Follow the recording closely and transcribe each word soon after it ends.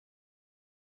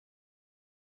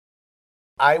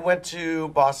I went to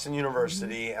Boston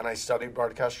University and I studied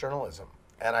broadcast journalism.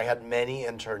 And I had many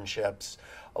internships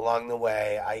along the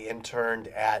way. I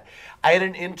had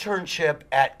an internship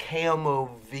at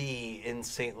KMOV in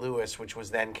St. Louis, which was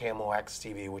then KMOX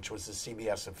TV, which was the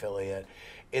CBS affiliate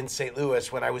in St.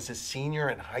 Louis when I was a senior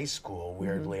in high school.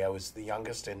 Weirdly, I was the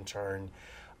youngest intern.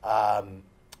 I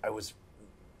was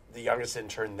the youngest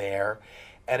intern there,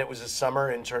 and it was a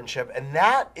summer internship. And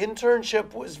that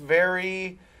internship was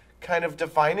very kind of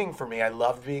defining for me. I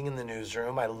loved being in the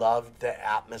newsroom. I loved the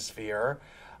atmosphere.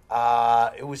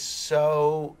 It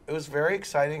was very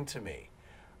exciting to me.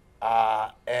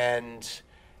 And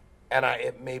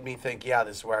it made me think, yeah,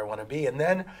 this is where I want to be. And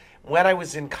then when I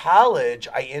was in college,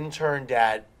 I interned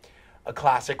at a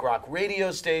classic rock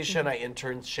radio station. I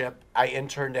interned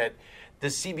at the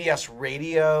CBS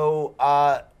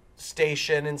radio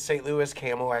station in St. Louis,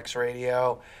 KMOX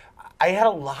Radio. I had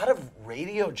a lot of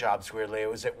radio jobs, weirdly. I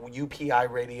was at UPI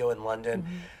Radio in London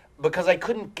because I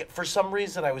couldn't get, for some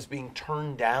reason, I was being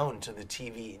turned down to the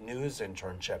TV news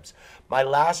internships. My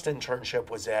last internship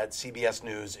was at CBS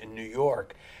News in New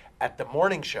York at the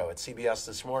morning show at CBS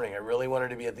This Morning. I really wanted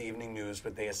to be at the evening news,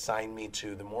 but they assigned me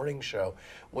to the morning show,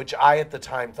 which I at the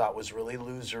time thought was really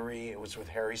losery. It was with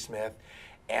Harry Smith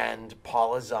and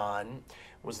Paula Zahn.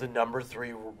 It was the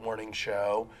 #3 morning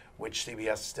show, which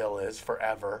CBS still is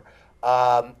forever.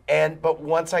 But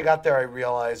once I got there, I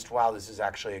realized, wow, this is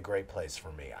actually a great place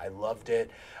for me. I loved it.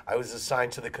 I was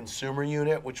assigned to the consumer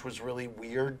unit, which was really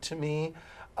weird to me.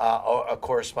 A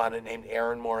correspondent named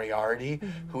Erin Moriarty,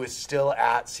 who is still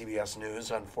at CBS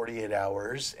News on 48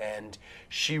 Hours, and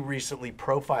she recently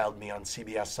profiled me on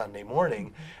CBS Sunday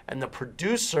Morning. And the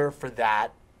producer for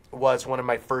that was one of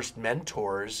my first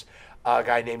mentors, a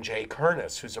guy named Jay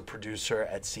Kernis, who's a producer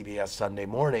at CBS Sunday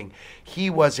Morning.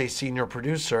 He was a senior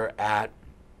producer at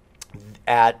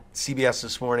CBS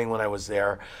This Morning when I was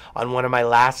there. On one of my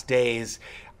last days,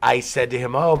 I said to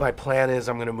him, oh, my plan is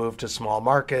I'm going to move to small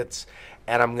markets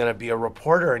and I'm going to be a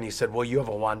reporter. And he said, well, you have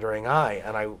a wandering eye.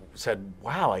 And I said,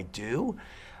 wow, I do?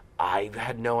 I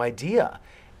had no idea.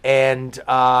 And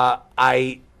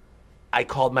I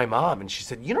called my mom, and she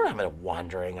said, you don't have a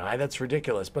wandering eye. That's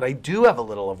ridiculous. But I do have a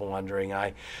little of a wandering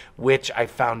eye, which I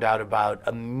found out about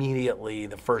immediately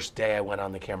the first day I went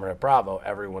on the camera at Bravo.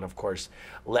 Everyone, of course,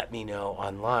 let me know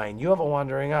online, you have a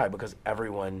wandering eye, because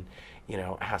everyone,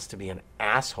 has to be an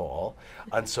asshole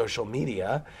on social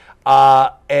media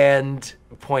and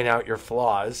point out your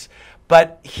flaws.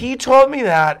 But he told me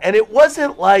that, and it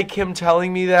wasn't like him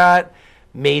telling me that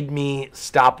made me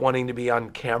stop wanting to be on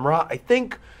camera. I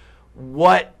think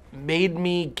what made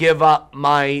me give up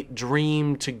my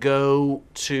dream to go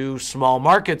to small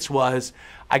markets was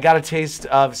I got a taste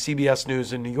of CBS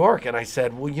News in New York, and I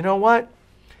said, well, you know what?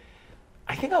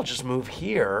 I think I'll just move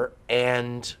here,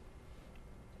 and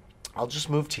I'll just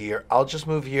move here,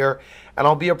 and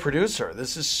I'll be a producer.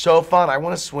 This is so fun. I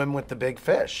want to swim with the big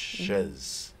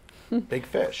fishes. Big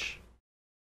fish.